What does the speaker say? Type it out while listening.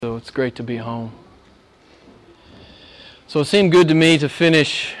So it's great to be home. So it seemed good to me to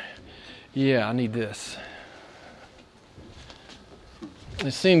finish. Yeah, I need this.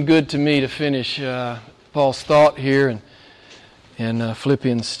 It seemed good to me to finish Paul's thought here in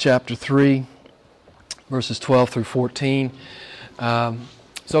Philippians chapter 3, verses 12 through 14. So I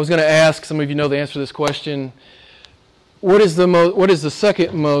was going to ask, some of you know the answer to this question, what is the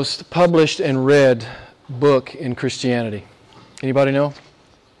second most published and read book in Christianity? Anybody know?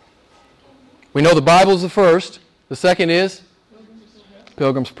 We know the Bible is the first. The second is?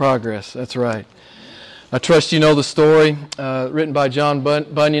 Pilgrim's Progress. That's right. I trust you know the story, written by John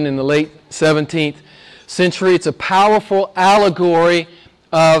Bunyan in the late 17th century. It's a powerful allegory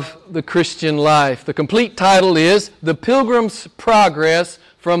of the Christian life. The complete title is The Pilgrim's Progress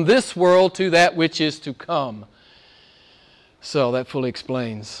from This World to That Which Is to Come. So that fully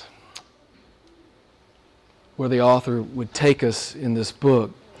explains where the author would take us in this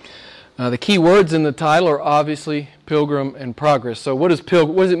book. The key words in the title are obviously pilgrim and progress. So what does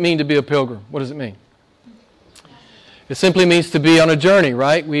it mean to be a pilgrim? What does it mean? It simply means to be on a journey,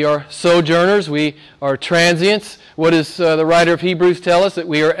 right? We are sojourners. We are transients. What does the writer of Hebrews tell us? That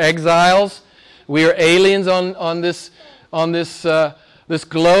we are exiles. We are aliens on this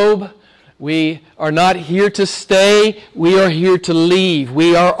globe. We are not here to stay. We are here to leave.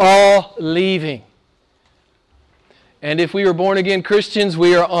 We are all leaving. And if we are born-again Christians,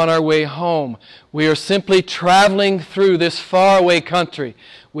 we are on our way home. We are simply traveling through this faraway country.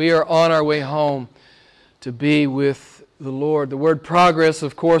 We are on our way home to be with the Lord. The word progress,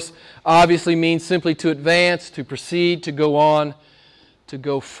 of course, obviously means simply to advance, to proceed, to go on, to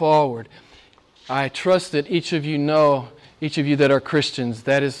go forward. I trust that each of you know, each of you that are Christians,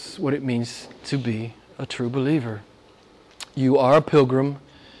 that is what it means to be a true believer. You are a pilgrim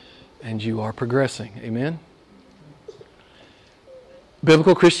and you are progressing. Amen?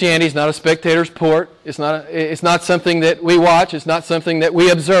 Biblical Christianity is not a spectator's sport. It's not something that we watch. It's not something that we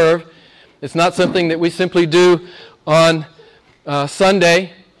observe. It's not something that we simply do on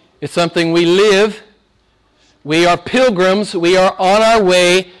Sunday. It's something we live. We are pilgrims. We are on our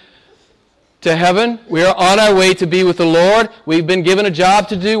way to heaven. We are on our way to be with the Lord. We've been given a job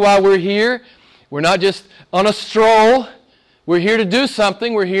to do while we're here. We're not just on a stroll. We're here to do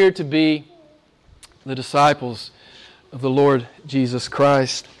something. We're here to be the disciples of the Lord Jesus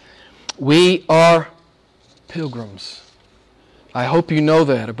Christ. We are pilgrims. I hope you know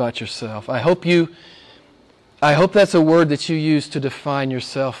that about yourself. I hope that's a word that you use to define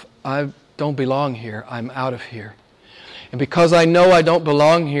yourself. I don't belong here. I'm out of here. And because I know I don't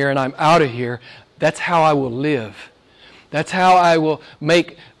belong here and I'm out of here, that's how I will live. That's how I will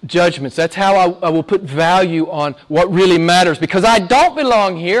make judgments. That's how I will put value on what really matters. Because I don't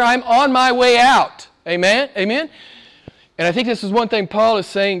belong here. I'm on my way out. Amen? Amen? And I think this is one thing Paul is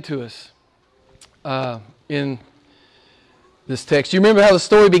saying to us in this text. You remember how the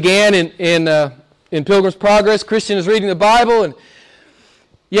story began in Pilgrim's Progress? Christian is reading the Bible, and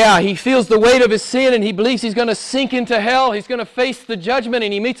he feels the weight of his sin, and he believes he's going to sink into hell. He's going to face the judgment,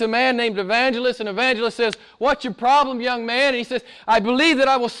 and he meets a man named Evangelist, and Evangelist says, "What's your problem, young man?" And he says, "I believe that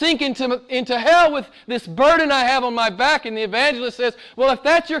I will sink into hell with this burden I have on my back." And the Evangelist says, "Well, if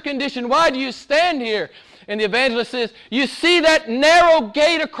that's your condition, why do you stand here?" And the Evangelist says, "You see that narrow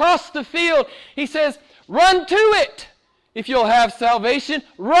gate across the field?" He says, "Run to it. If you'll have salvation,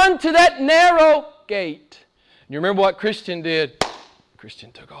 run to that narrow gate." And you remember what Christian did?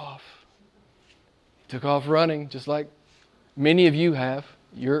 Christian took off. He took off running, just like many of you have.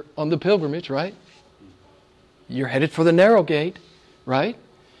 You're on the pilgrimage, right? You're headed for the narrow gate, right?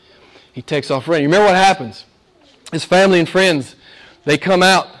 He takes off running. You remember what happens? His family and friends, they come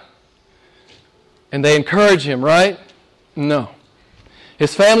out. And they encourage him, right? No.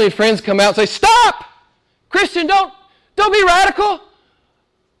 His family and friends come out and say, "Stop! Christian, don't be radical.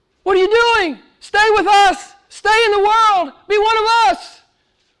 What are you doing? Stay with us. Stay in the world. Be one of us.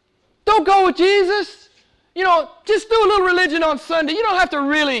 Don't go with Jesus. Just do a little religion on Sunday. You don't have to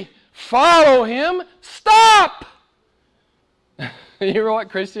really follow him. Stop!" You remember what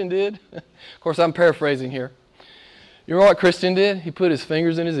Christian did? Of course, I'm paraphrasing here. You remember what Christian did? He put his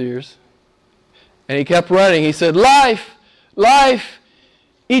fingers in his ears. And he kept running. He said, "Life, life,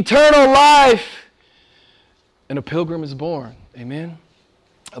 eternal life." And a pilgrim is born. Amen?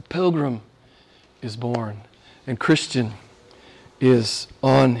 A pilgrim is born. And Christian is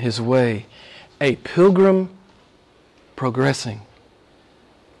on his way. A pilgrim progressing.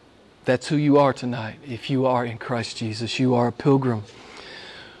 That's who you are tonight. If you are in Christ Jesus, you are a pilgrim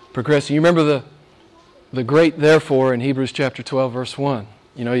progressing. You remember the great therefore in Hebrews chapter 12, verse 1.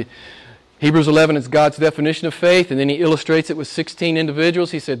 Hebrews 11 is God's definition of faith, and then he illustrates it with 16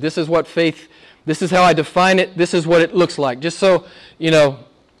 individuals. He said, this is what faith, this is how I define it, this is what it looks like. Just so,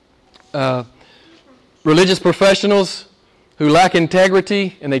 religious professionals who lack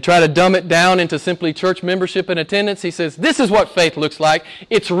integrity and they try to dumb it down into simply church membership and attendance, he says, this is what faith looks like.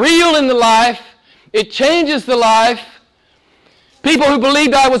 It's real in the life. It changes the life. People who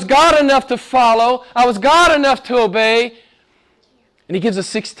believed I was God enough to follow, I was God enough to obey. And he gives us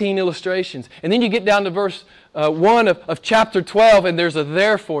 16 illustrations. And then you get down to verse 1 of chapter 12, and there's a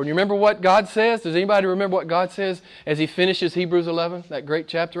therefore. And you remember what God says? Does anybody remember what God says as he finishes Hebrews 11, that great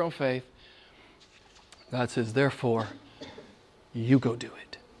chapter on faith? God says, therefore, you go do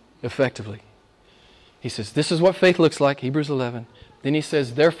it effectively. He says, this is what faith looks like, Hebrews 11. Then he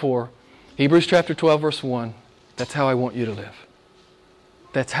says, therefore, Hebrews chapter 12, verse 1, that's how I want you to live.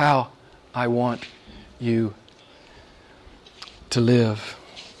 That's how I want you to live.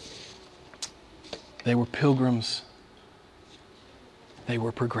 They were pilgrims. They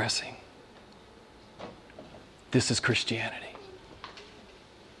were progressing. This is Christianity.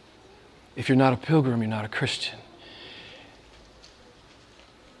 If you're not a pilgrim, you're not a Christian.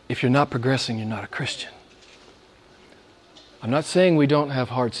 If you're not progressing, you're not a Christian. I'm not saying we don't have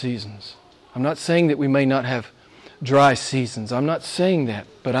hard seasons. I'm not saying that we may not have dry seasons. I'm not saying that,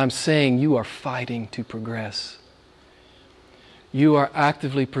 but I'm saying you are fighting to progress. You are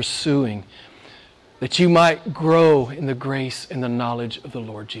actively pursuing that you might grow in the grace and the knowledge of the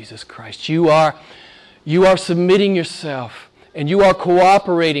Lord Jesus Christ. You are submitting yourself and you are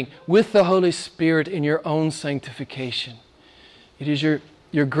cooperating with the Holy Spirit in your own sanctification. It is your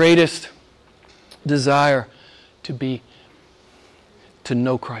greatest desire to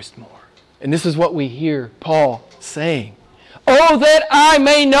know Christ more. And this is what we hear Paul saying. Oh, that I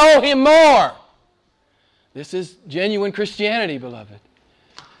may know Him more. This is genuine Christianity, beloved.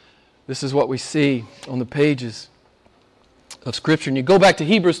 This is what we see on the pages of Scripture. And you go back to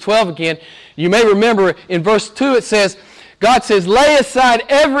Hebrews 12 again. You may remember in verse 2 it says, God says, lay aside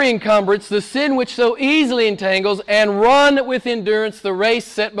every encumbrance, the sin which so easily entangles, and run with endurance the race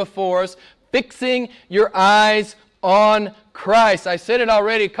set before us, fixing your eyes on Christ. I said it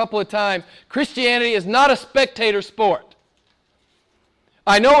already a couple of times. Christianity is not a spectator sport.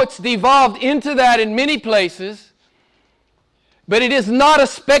 I know it's devolved into that in many places, but it is not a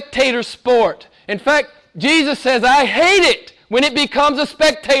spectator sport. In fact, Jesus says, I hate it when it becomes a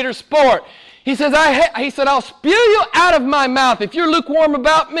spectator sport. He said, I'll spew you out of my mouth. If you're lukewarm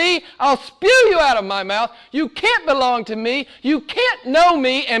about me, I'll spew you out of my mouth. You can't belong to me. You can't know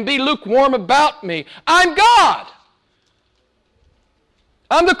me and be lukewarm about me. I'm God.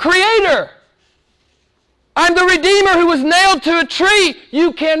 I'm the Creator. I'm the Redeemer who was nailed to a tree.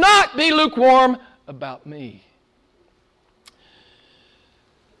 You cannot be lukewarm about me.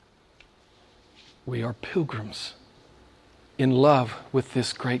 We are pilgrims in love with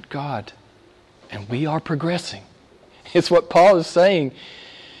this great God. And we are progressing. It's what Paul is saying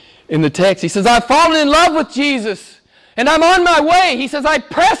in the text. He says, I've fallen in love with Jesus, and I'm on my way. He says, I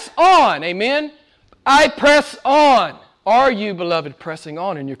press on. Amen? I press on. Are you, beloved, pressing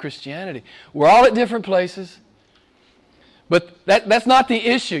on in your Christianity? We're all at different places. But that's not the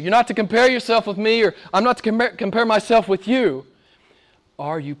issue. You're not to compare yourself with me, or I'm not to compare myself with you.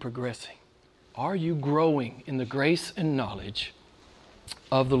 Are you progressing? Are you growing in the grace and knowledge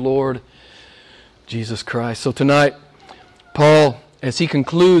of the Lord Jesus Christ? So tonight, Paul, as he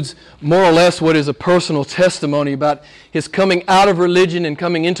concludes more or less what is a personal testimony about his coming out of religion and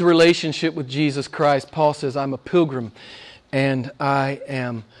coming into relationship with Jesus Christ, Paul says, I'm a pilgrim and I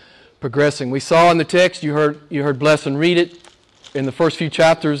am progressing. We saw in the text, you heard Blesson read it in the first few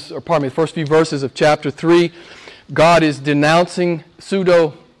the first few verses of chapter 3. God is denouncing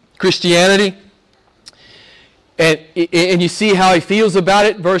pseudo-Christianity. And you see how he feels about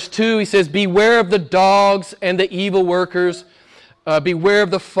it. Verse 2, he says, beware of the dogs and the evil workers. Beware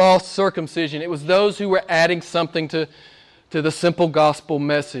of the false circumcision. It was those who were adding something to the simple gospel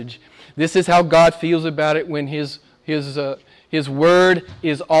message. This is how God feels about it when His word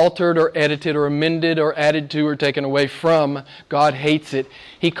is altered or edited or amended or added to or taken away from. God hates it.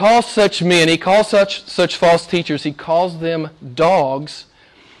 He calls such men, He calls such false teachers, He calls them dogs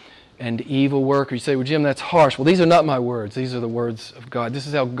and evil workers. You say, well, Jim, that's harsh. Well, these are not my words. These are the words of God. This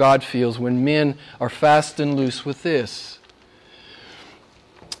is how God feels when men are fast and loose with this.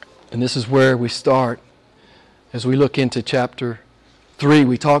 And this is where we start as we look into chapter 3.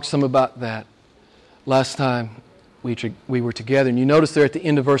 We talked some about that last time we were together. And you notice there at the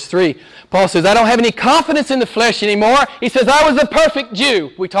end of verse 3, Paul says, I don't have any confidence in the flesh anymore. He says, I was the perfect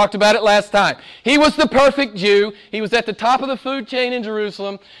Jew. We talked about it last time. He was the perfect Jew. He was at the top of the food chain in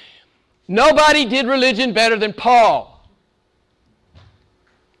Jerusalem. Nobody did religion better than Paul.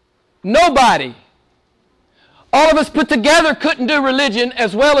 Nobody. All of us put together couldn't do religion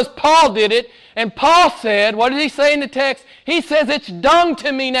as well as Paul did it. And Paul said, what did he say in the text? He says, it's dung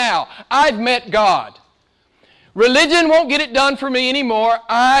to me now. I've met God. Religion won't get it done for me anymore.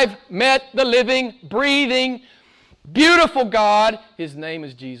 I've met the living, breathing, beautiful God. His name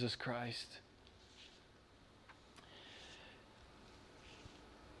is Jesus Christ.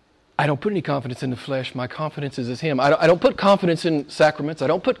 I don't put any confidence in the flesh. My confidence is in Him. I don't put confidence in sacraments. I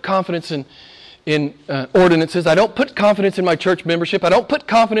don't put confidence in ordinances. I don't put confidence in my church membership. I don't put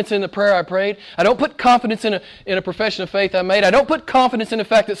confidence in the prayer I prayed. I don't put confidence in a profession of faith I made. I don't put confidence in the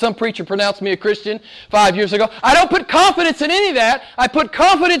fact that some preacher pronounced me a Christian 5 years ago. I don't put confidence in any of that. I put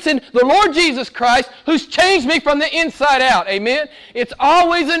confidence in the Lord Jesus Christ, who's changed me from the inside out. Amen? It's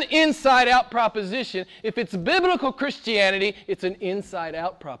always an inside-out proposition. If it's biblical Christianity, it's an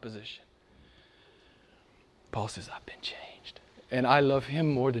inside-out proposition. Paul says, I've been changed. And I love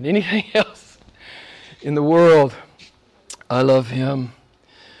Him more than anything else in the world. I love Him.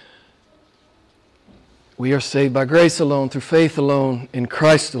 We are saved by grace alone, through faith alone, in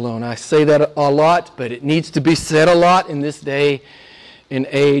Christ alone. I say that a lot, but it needs to be said a lot in this day and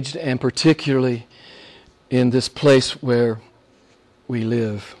age, and particularly in this place where we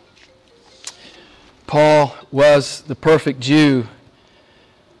live. Paul was the perfect Jew,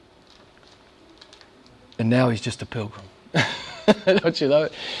 and now he's just a pilgrim. Don't you love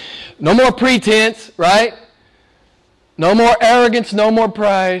it? No more pretense, right? No more arrogance, no more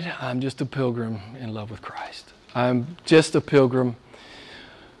pride. I'm just a pilgrim in love with Christ. I'm just a pilgrim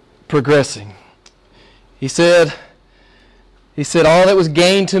progressing. He said, all that was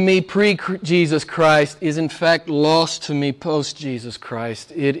gained to me pre-Jesus Christ is in fact lost to me post-Jesus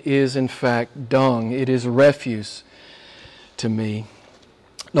Christ. It is in fact dung. It is refuse to me.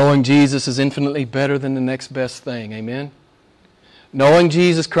 Knowing Jesus is infinitely better than the next best thing. Amen? Knowing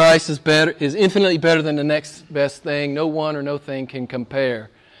Jesus Christ is infinitely better than the next best thing. No one or no thing can compare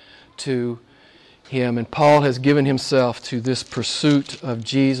to Him. And Paul has given himself to this pursuit of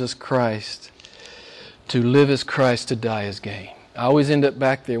Jesus Christ. To live as Christ, to die as gain. I always end up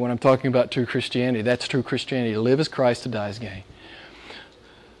back there when I'm talking about true Christianity. That's true Christianity. To live as Christ, to die as gain.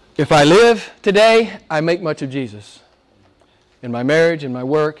 If I live today, I make much of Jesus. In my marriage, in my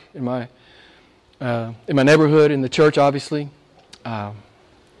work, in my neighborhood, in the church, obviously.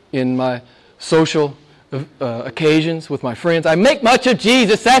 In my social occasions with my friends. I make much of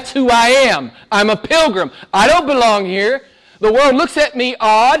Jesus. That's who I am. I'm a pilgrim. I don't belong here. The world looks at me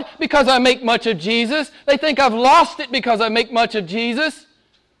odd because I make much of Jesus. They think I've lost it because I make much of Jesus.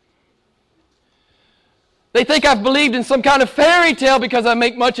 They think I've believed in some kind of fairy tale because I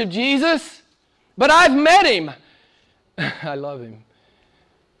make much of Jesus. But I've met Him. I love Him.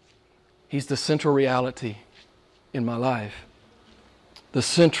 He's the central reality in my life. The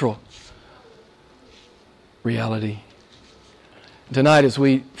central reality. Tonight, as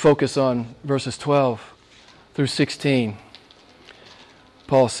we focus on verses 12 through 16,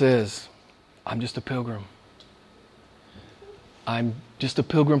 Paul says, I'm just a pilgrim. I'm just a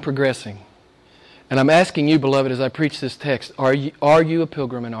pilgrim progressing. And I'm asking you, beloved, as I preach this text, are you a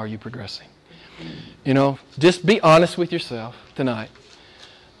pilgrim and are you progressing? You know, just be honest with yourself tonight.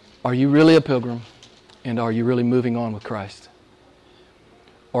 Are you really a pilgrim and are you really moving on with Christ?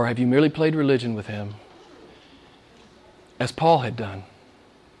 Or have you merely played religion with Him, as Paul had done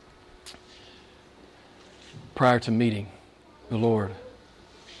prior to meeting the Lord?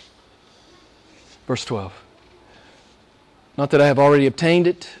 Verse 12. Not that I have already obtained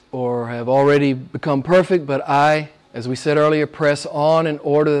it or have already become perfect, but I, as we said earlier, press on in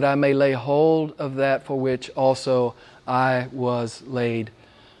order that I may lay hold of that for which also I was laid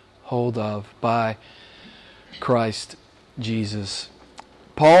hold of by Christ Jesus.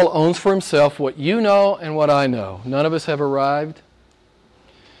 Paul owns for himself what you know and what I know. None of us have arrived.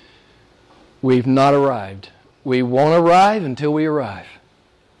 We've not arrived. We won't arrive until we arrive.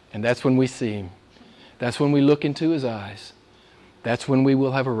 And that's when we see Him. That's when we look into His eyes. That's when we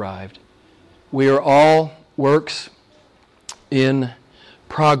will have arrived. We are all works in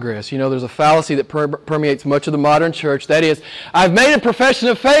progress. You know, there's a fallacy that permeates much of the modern church. That is, I've made a profession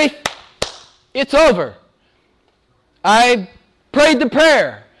of faith. It's over. I prayed the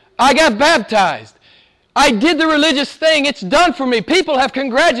prayer. I got baptized. I did the religious thing. It's done for me. People have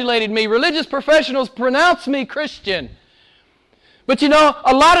congratulated me. Religious professionals pronounce me Christian. But you know,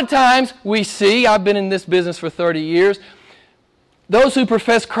 a lot of times we see, I've been in this business for 30 years, those who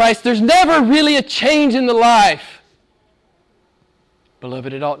profess Christ, there's never really a change in the life.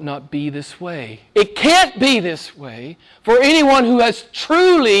 Beloved, it ought not be this way. It can't be this way for anyone who has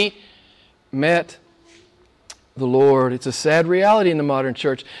truly met the Lord. It's a sad reality in the modern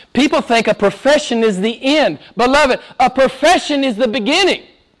church. People think a profession is the end. Beloved, a profession is the beginning.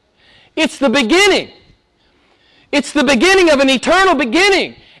 It's the beginning. It's the beginning of an eternal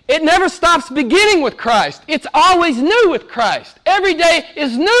beginning. It never stops beginning with Christ. It's always new with Christ. Every day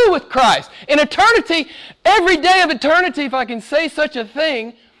is new with Christ. In eternity, every day of eternity, if I can say such a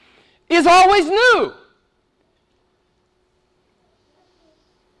thing, is always new.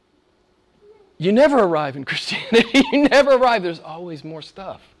 You never arrive in Christianity. You never arrive. There's always more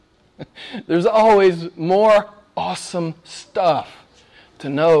stuff. There's always more awesome stuff to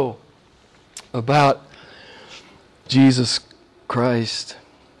know about Jesus Christ.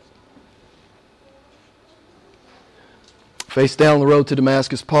 Face down the road to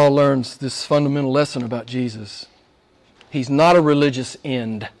Damascus, Paul learns this fundamental lesson about Jesus. He's not a religious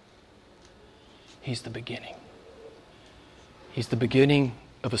end. He's the beginning. He's the beginning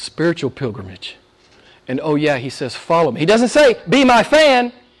of a spiritual pilgrimage. And oh yeah, he says, follow me. He doesn't say, be my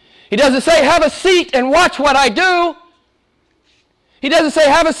fan. He doesn't say, have a seat and watch what I do. He doesn't say,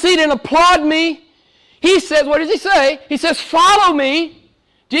 have a seat and applaud me. He says, what does he say? He says, follow me.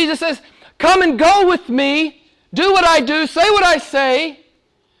 Jesus says, come and go with me. Do what I do, say what I say,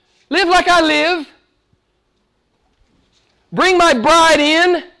 live like I live, bring my bride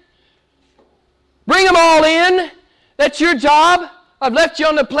in, bring them all in. That's your job. I've left you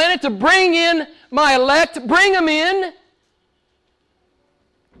on the planet to bring in my elect, bring them in.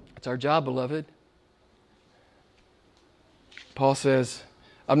 It's our job, beloved. Paul says,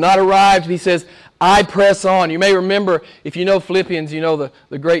 I've not arrived. He says, I press on. You may remember, if you know Philippians, you know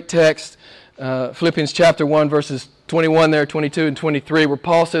the great text, Philippians chapter 1, verses 21 there, 22 and 23, where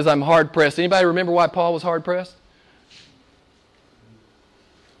Paul says, I'm hard-pressed. Anybody remember why Paul was hard-pressed?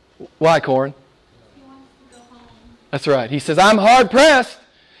 Why, Corin? He wants to go home. That's right. He says, I'm hard-pressed.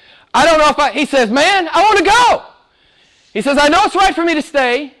 I don't know if he says, man, I want to go. He says, I know it's right for me to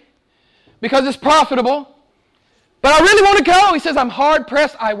stay because it's profitable, but I really want to go. He says, I'm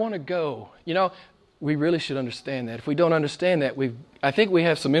hard-pressed. I want to go. You know, we really should understand that. If we don't understand that, I think we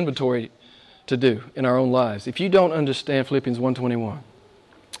have some inventory to do in our own lives. If you don't understand Philippians 1:21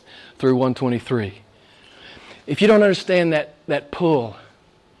 through 1:23, if you don't understand that pull,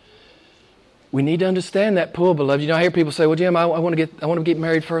 we need to understand that pull, beloved. You know, I hear people say, well, Jim, I want to get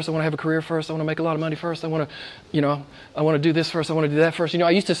married first. I want to have a career first. I want to make a lot of money first. I want to do this first. I want to do that first. You know,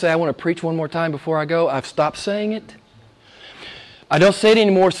 I used to say I want to preach one more time before I go. I've stopped saying it. I don't say it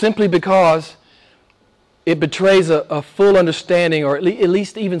anymore simply because it betrays a full understanding, or at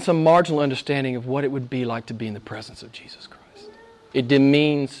least even some marginal understanding of what it would be like to be in the presence of Jesus Christ. It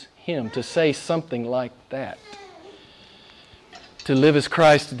demeans Him to say something like that. To live as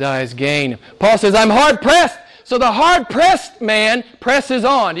Christ, to die as gain. Paul says, I'm hard-pressed. So the hard-pressed man presses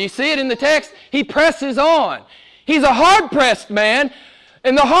on. Do you see it in the text? He presses on. He's a hard-pressed man.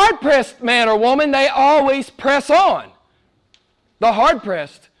 And the hard-pressed man or woman, they always press on. The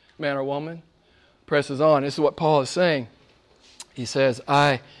hard-pressed man or woman presses on. This is what Paul is saying. He says,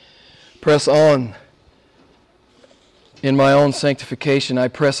 I press on in my own sanctification. I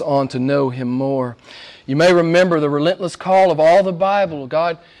press on to know Him more. You may remember the relentless call of all the Bible.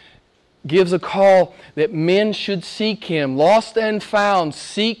 God gives a call that men should seek Him. Lost and found,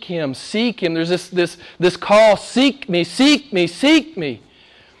 seek Him, seek Him. There's this call, seek me, seek me, seek me.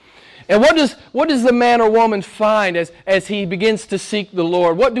 And what does the man or woman find as he begins to seek the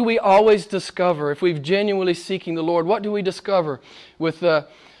Lord? What do we always discover if we've genuinely seeking the Lord? What do we discover with a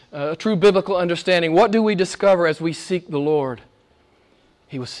true biblical understanding? What do we discover as we seek the Lord?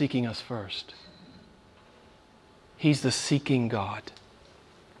 He was seeking us first. He's the seeking God.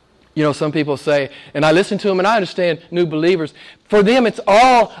 You know, some people say, and I listen to them and I understand new believers, for them it's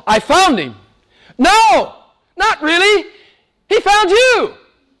all, I found Him. No, not really. He found you.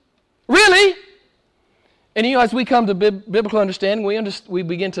 Really? And you know, as we come to biblical understanding, we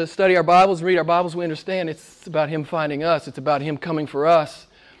begin to study our Bibles and read our Bibles, we understand it's about Him finding us. It's about Him coming for us.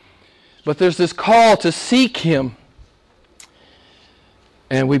 But there's this call to seek Him.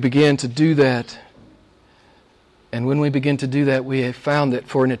 And we begin to do that. And when we begin to do that, we have found that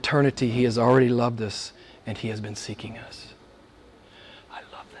for an eternity He has already loved us and He has been seeking us. I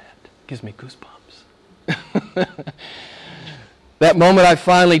love that. Gives me goosebumps. That moment I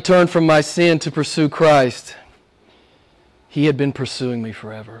finally turned from my sin to pursue Christ, He had been pursuing me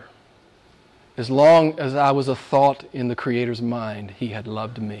forever. As long as I was a thought in the Creator's mind, He had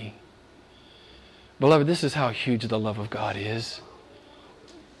loved me. Beloved, this is how huge the love of God is.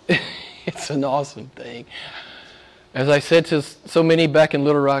 It's an awesome thing. As I said to so many back in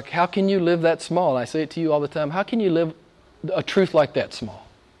Little Rock, how can you live that small? I say it to you all the time. How can you live a truth like that small?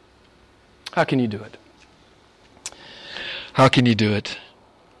 How can you do it? How can you do it?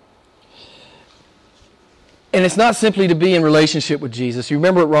 And it's not simply to be in relationship with Jesus. You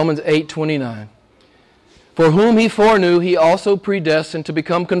remember Romans 8:29. For whom He foreknew, He also predestined to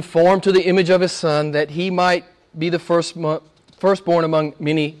become conformed to the image of His Son, that He might be the firstborn among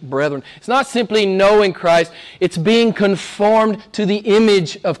many brethren. It's not simply knowing Christ, it's being conformed to the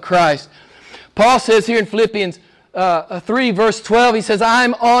image of Christ. Paul says here in Philippians 3 verse 12, he says,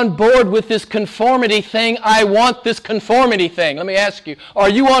 I'm on board with this conformity thing. I want this conformity thing. Let me ask you, are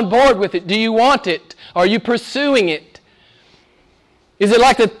you on board with it? Do you want it? Are you pursuing it? Is it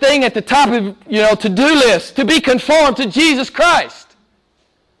like the thing at the top of to-do list, to be conformed to Jesus Christ?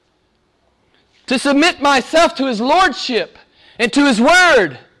 To submit myself to His Lordship and to His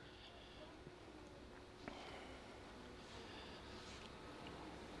Word.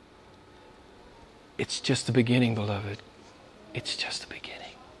 It's just the beginning, beloved. It's just the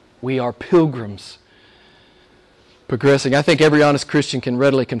beginning. We are pilgrims progressing. I think every honest Christian can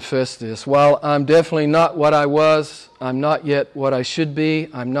readily confess this. While I'm definitely not what I was, I'm not yet what I should be,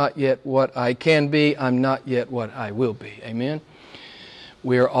 I'm not yet what I can be, I'm not yet what I will be. Amen?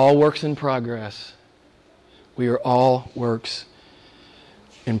 We are all works in progress. We are all works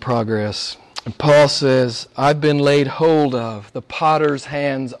in progress. And Paul says, I've been laid hold of. The potter's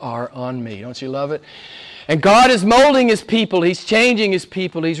hands are on me. Don't you love it? And God is molding His people. He's changing His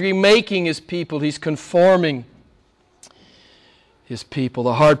people. He's remaking His people. He's conforming His people.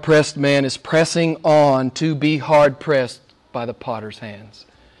 The hard-pressed man is pressing on to be hard-pressed by the potter's hands.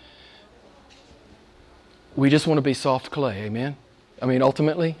 We just want to be soft clay, amen?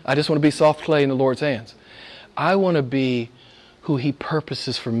 Ultimately, I just want to be soft clay in the Lord's hands. I want to be who He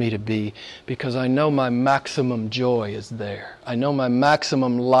purposes for me to be, because I know my maximum joy is there. I know my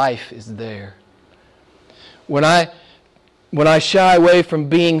maximum life is there. When I shy away from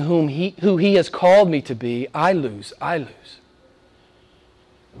being who He has called me to be, I lose.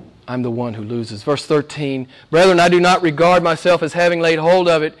 I'm the one who loses. Verse 13, Brethren, I do not regard myself as having laid hold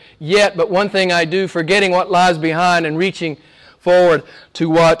of it yet, but one thing I do, forgetting what lies behind and reaching forward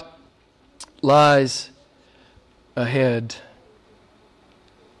to what lies ahead.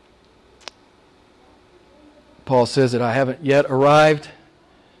 Paul says that I haven't yet arrived,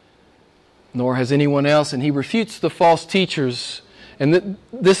 nor has anyone else, and he refutes the false teachers. And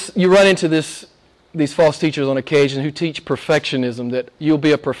you run into these false teachers on occasion who teach perfectionism, that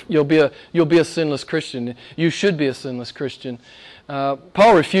you'll be a sinless Christian. You should be a sinless Christian.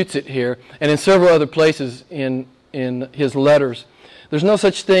 Paul refutes it here, and in several other places in his letters. There's no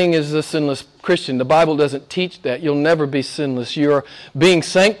such thing as a sinless Christian. The Bible doesn't teach that. You'll never be sinless. You're being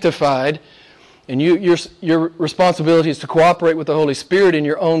sanctified. And your responsibility is to cooperate with the Holy Spirit in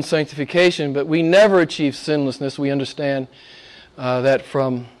your own sanctification, but we never achieve sinlessness. We understand that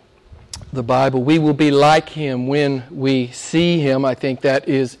from the Bible. We will be like Him when we see Him. I think that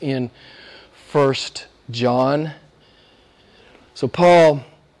is in 1 John. So Paul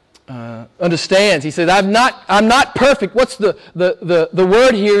understands. He says, I'm not perfect. What's the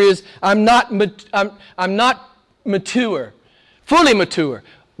word here is I'm not mature, fully mature.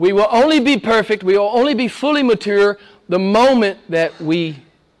 We will only be perfect, we will only be fully mature the moment that we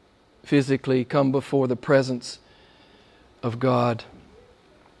physically come before the presence of God.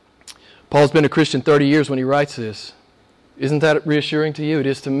 Paul's been a Christian 30 years when he writes this. Isn't that reassuring to you? It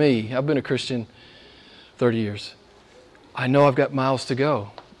is to me. I've been a Christian 30 years. I know I've got miles to go.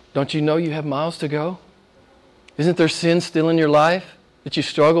 Don't you know you have miles to go? Isn't there sin still in your life that you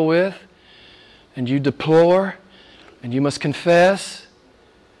struggle with and you deplore and you must confess?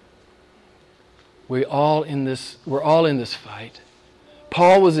 We're all in this fight.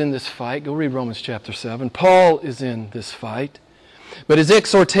 Paul was in this fight. Go read Romans chapter 7. Paul is in this fight. But his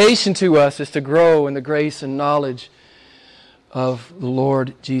exhortation to us is to grow in the grace and knowledge of the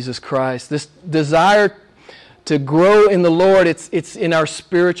Lord Jesus Christ. This desire to grow in the Lord, it's in our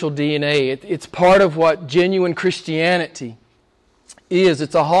spiritual DNA. It's part of what genuine Christianity is.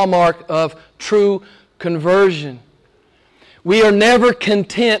 It's a hallmark of true conversion. We are never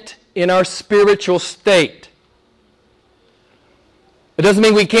content in our spiritual state. It doesn't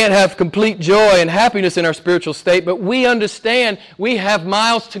mean we can't have complete joy and happiness in our spiritual state, but we understand we have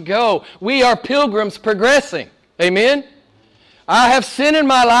miles to go. We are pilgrims progressing. Amen? I have sin in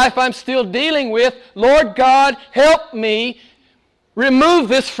my life I'm still dealing with. Lord God, help me remove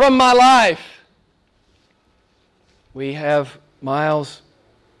this from my life. We have miles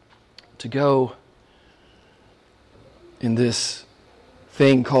to go in this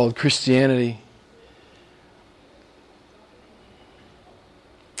thing called Christianity.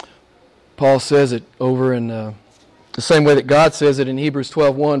 Paul says it over in The same way that God says it in Hebrews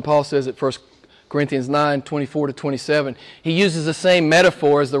 12:1, Paul says it 1 Corinthians 9:24-27. He uses the same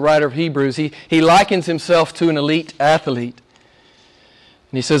metaphor as the writer of Hebrews. He likens himself to an elite athlete.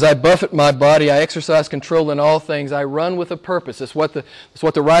 And he says, I buffet my body, I exercise control in all things, I run with a purpose. That's what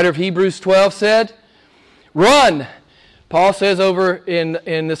the writer of Hebrews 12 said. Run! Paul says over in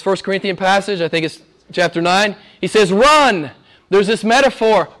this 1 Corinthian passage, I think it's chapter 9, he says, run! There's this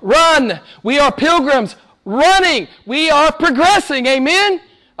metaphor, run! We are pilgrims, running! We are progressing, amen?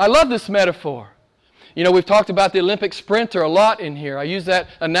 I love this metaphor. You know, we've talked about the Olympic sprinter a lot in here. I use that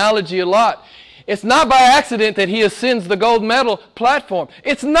analogy a lot. It's not by accident that he ascends the gold medal platform.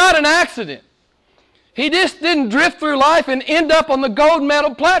 It's not an accident. He just didn't drift through life and end up on the gold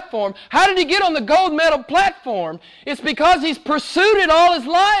medal platform. How did he get on the gold medal platform? It's because he's pursued it all his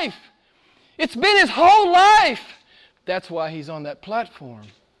life. It's been his whole life. That's why he's on that platform.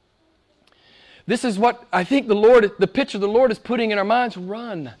 This is what I think the picture the Lord is putting in our minds.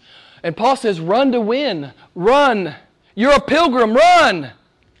 Run. And Paul says, run to win. Run. You're a pilgrim. Run.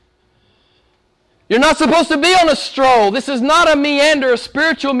 You're not supposed to be on a stroll. This is not a meander, a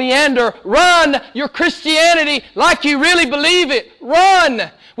spiritual meander. Run your Christianity like you really believe it. Run.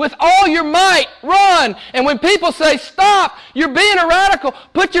 With all your might, run. And when people say, stop, you're being a radical,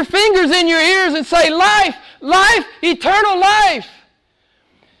 put your fingers in your ears and say, life, life, eternal life.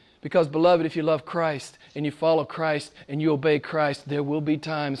 Because, beloved, if you love Christ and you follow Christ and you obey Christ, there will be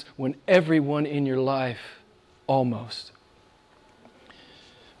times when everyone in your life, almost,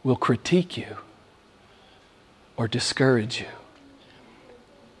 will critique you or discourage you.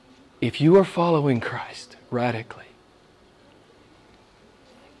 If you are following Christ radically,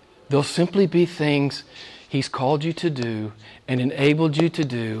 there'll simply be things He's called you to do and enabled you to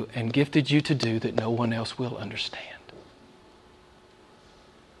do and gifted you to do that no one else will understand.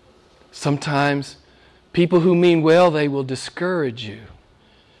 Sometimes people who mean well, they will discourage you.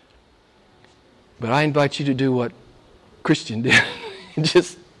 But I invite you to do what Christian did.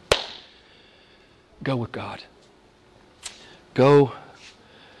 Just go with God. Go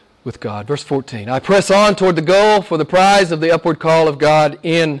with God. Verse 14. I press on toward the goal for the prize of the upward call of God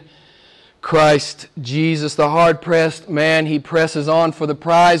in Christ Jesus. The hard-pressed man, he presses on for the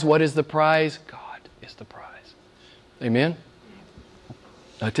prize. What is the prize? God is the prize. Amen?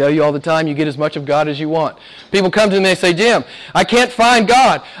 I tell you all the time, you get as much of God as you want. People come to me and they say, Jim, I can't find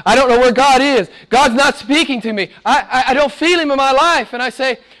God. I don't know where God is. God's not speaking to me. I don't feel Him in my life. And I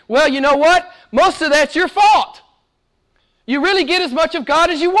say, well, you know what? Most of that's your fault. You really get as much of God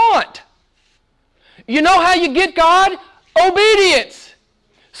as you want. You know how you get God? Obedience.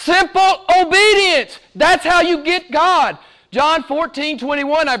 Simple obedience. That's how you get God. John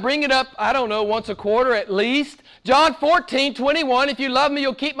 14:21, I bring it up, I don't know, once a quarter at least. John 14:21, if you love me,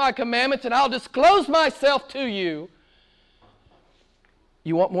 you'll keep my commandments and I'll disclose myself to you.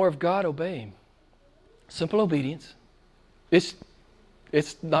 You want more of God? Obey Him. Simple obedience. It's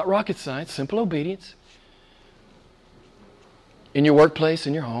not rocket science, simple obedience. In your workplace,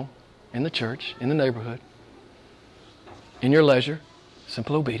 in your home, in the church, in the neighborhood, in your leisure,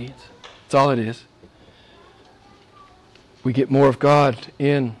 simple obedience. That's all it is. We get more of God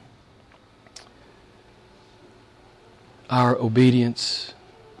in our obedience.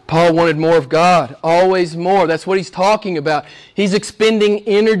 Paul wanted more of God, always more. That's what he's talking about. He's expending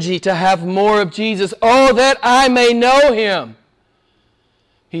energy to have more of Jesus. Oh, that I may know Him,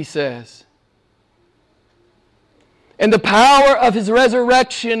 he says. And the power of His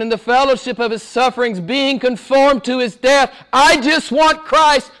resurrection and the fellowship of His sufferings, being conformed to His death. I just want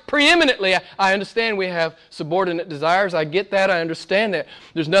Christ preeminently. I understand we have subordinate desires. I get that. I understand that.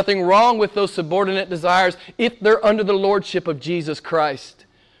 There's nothing wrong with those subordinate desires if they're under the lordship of Jesus Christ.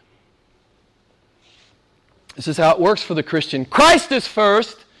 This is how it works for the Christian. Christ is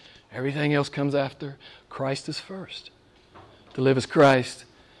first. Everything else comes after. Christ is first. To live as Christ,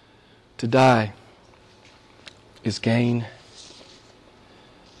 to die is gain.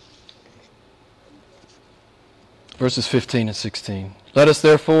 Verses 15 and 16. Let us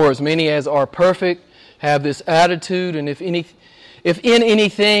therefore, as many as are perfect, have this attitude, and if in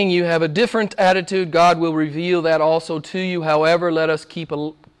anything you have a different attitude, God will reveal that also to you. However, let us keep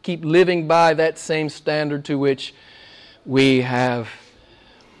living by that same standard to which we have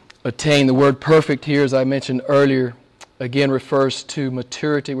attained. The word perfect here, as I mentioned earlier, again refers to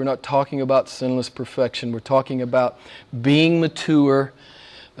maturity. We're not talking about sinless perfection. We're talking about being mature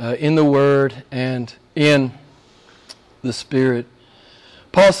in the Word and in the Spirit.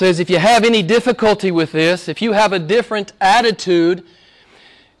 Paul says, if you have any difficulty with this, if you have a different attitude,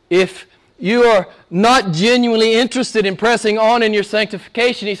 if you are not genuinely interested in pressing on in your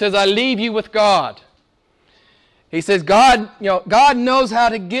sanctification, he says, I leave you with God. He says God knows how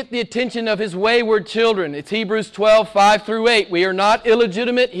to get the attention of His wayward children. It's Hebrews 12, 5 through 8. We are not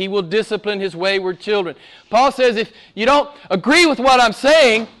illegitimate. He will discipline His wayward children. Paul says, if you don't agree with what I'm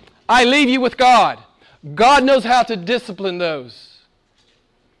saying, I leave you with God. God knows how to discipline those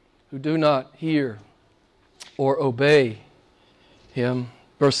who do not hear or obey Him.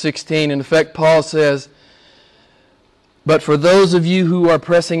 Verse 16, in effect, Paul says, but for those of you who are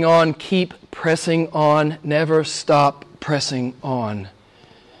pressing on, keep pressing on. Never stop pressing on.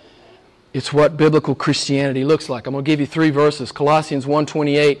 It's what biblical Christianity looks like. I'm going to give you 3 verses. Colossians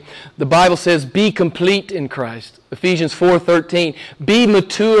 1:28. The Bible says, be complete in Christ. Ephesians 4:13. Be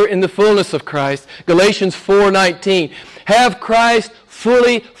mature in the fullness of Christ. Galatians 4:19. Have Christ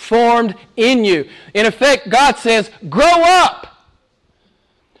fully formed in you. In effect, God says, grow up.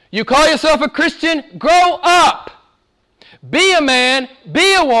 You call yourself a Christian? Grow up. Be a man,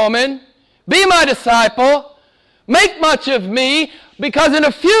 be a woman, be my disciple, make much of me, because in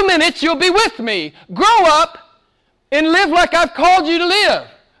a few minutes you'll be with me. Grow up and live like I've called you to live.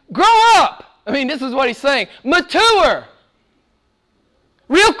 Grow up. I mean, this is what he's saying. Mature.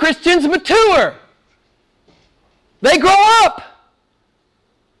 Real Christians mature. They grow up.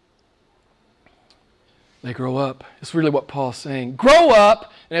 They grow up. It's really what Paul's saying. Grow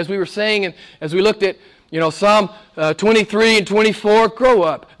up. And as we were saying, and as we looked at Psalm 23 and 24, grow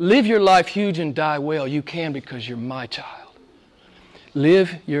up. Live your life huge and die well. You can because you're my child.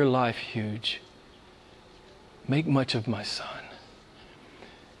 Live your life huge. Make much of my son.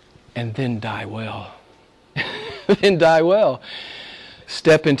 And then die well. Then die well.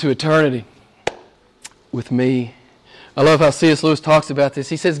 Step into eternity with me. I love how C.S. Lewis talks about this.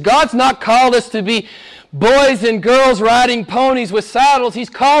 He says, God's not called us to be boys and girls riding ponies with saddles. He's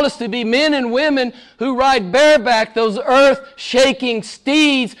called us to be men and women who ride bareback those earth-shaking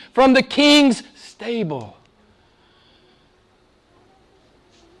steeds from the King's stable.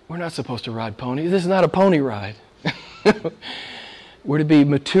 We're not supposed to ride ponies. This is not a pony ride. We're to be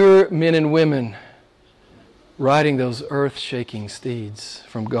mature men and women riding those earth-shaking steeds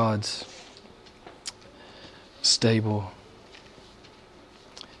from God's stable.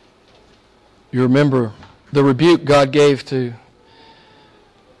 You remember the rebuke God gave to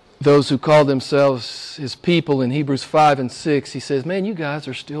those who call themselves His people in Hebrews 5 and 6. He says, man, you guys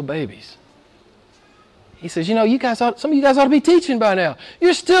are still babies. He says, some of you guys ought to be teaching by now.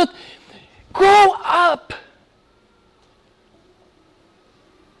 You're still, grow up.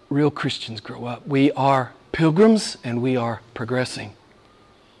 Real Christians grow up. We are pilgrims and we are progressing.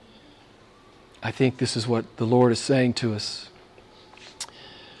 I think this is what the Lord is saying to us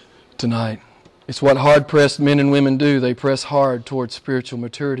tonight. It's what hard-pressed men and women do. They press hard towards spiritual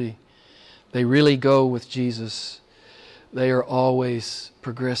maturity. They really go with Jesus. They are always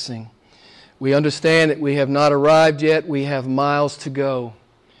progressing. We understand that we have not arrived yet. We have miles to go.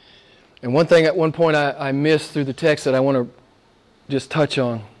 And one thing at one point I missed through the text that I want to just touch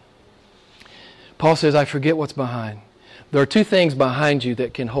on. Paul says, I forget what's behind. There are 2 things behind you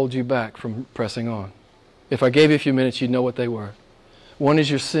that can hold you back from pressing on. If I gave you a few minutes, you'd know what they were. One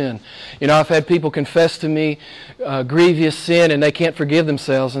is your sin. I've had people confess to me grievous sin and they can't forgive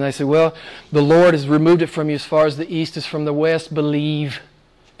themselves. And they say, well, the Lord has removed it from you as far as the east is from the west. Believe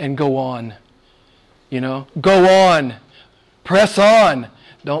and go on. Go on. Press on.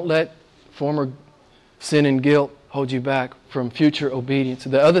 Don't let former sin and guilt hold you back from future obedience.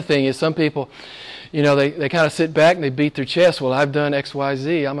 The other thing is some people, they kind of sit back and they beat their chest. Well, I've done X, Y,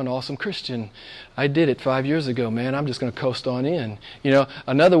 Z. I'm an awesome Christian. I did it 5 years ago, man. I'm just going to coast on in.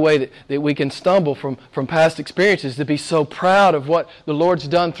 Another way that we can stumble from past experiences is to be so proud of what the Lord's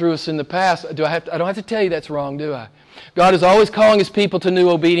done through us in the past. I don't have to tell you that's wrong, do I? God is always calling His people to new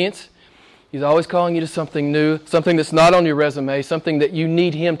obedience. He's always calling you to something new, something that's not on your resume, something that you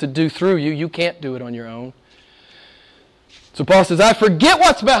need Him to do through you. You can't do it on your own. So Paul says, I forget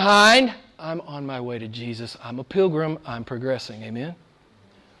what's behind. I'm on my way to Jesus. I'm a pilgrim. I'm progressing. Amen?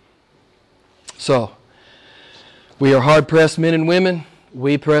 So, we are hard-pressed men and women.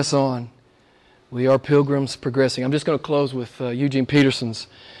 We press on. We are pilgrims progressing. I'm just going to close with Eugene Peterson's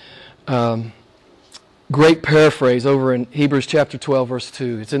great paraphrase over in Hebrews chapter 12, verse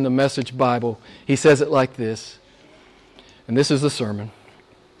 2. It's in the Message Bible. He says it like this. And this is the sermon.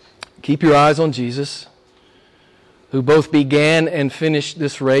 Keep your eyes on Jesus, who both began and finished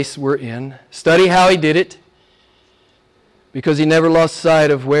this race we're in. Study how He did it, because He never lost sight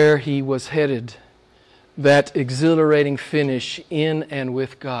of where He was headed. That exhilarating finish in and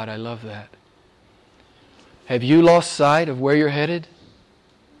with God. I love that. Have you lost sight of where you're headed?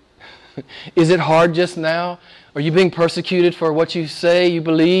 Is it hard just now? Are you being persecuted for what you say you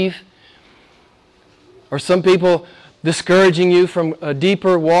believe? Are some people discouraging you from a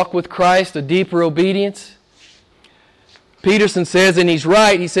deeper walk with Christ, a deeper obedience? Peterson says, and he's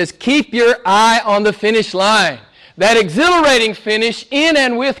right, he says, keep your eye on the finish line. That exhilarating finish in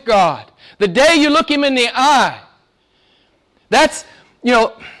and with God. The day you look Him in the eye. That's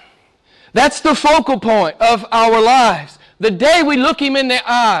the focal point of our lives. The day we look Him in the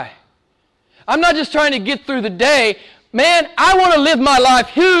eye. I'm not just trying to get through the day. Man, I want to live my life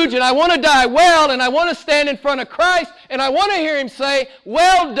huge, and I want to die well, and I want to stand in front of Christ, and I want to hear Him say,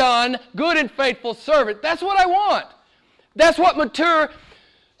 well done, good and faithful servant. That's what I want. That's what mature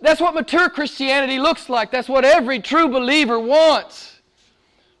Christianity looks like. That's what every true believer wants.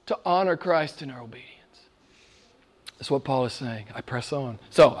 To honor Christ in our obedience. That's what Paul is saying. I press on.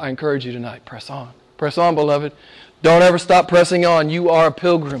 So I encourage you tonight, press on. Press on, beloved. Don't ever stop pressing on. You are a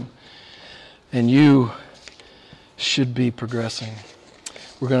pilgrim. And you should be progressing.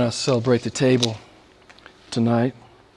 We're going to celebrate the table tonight.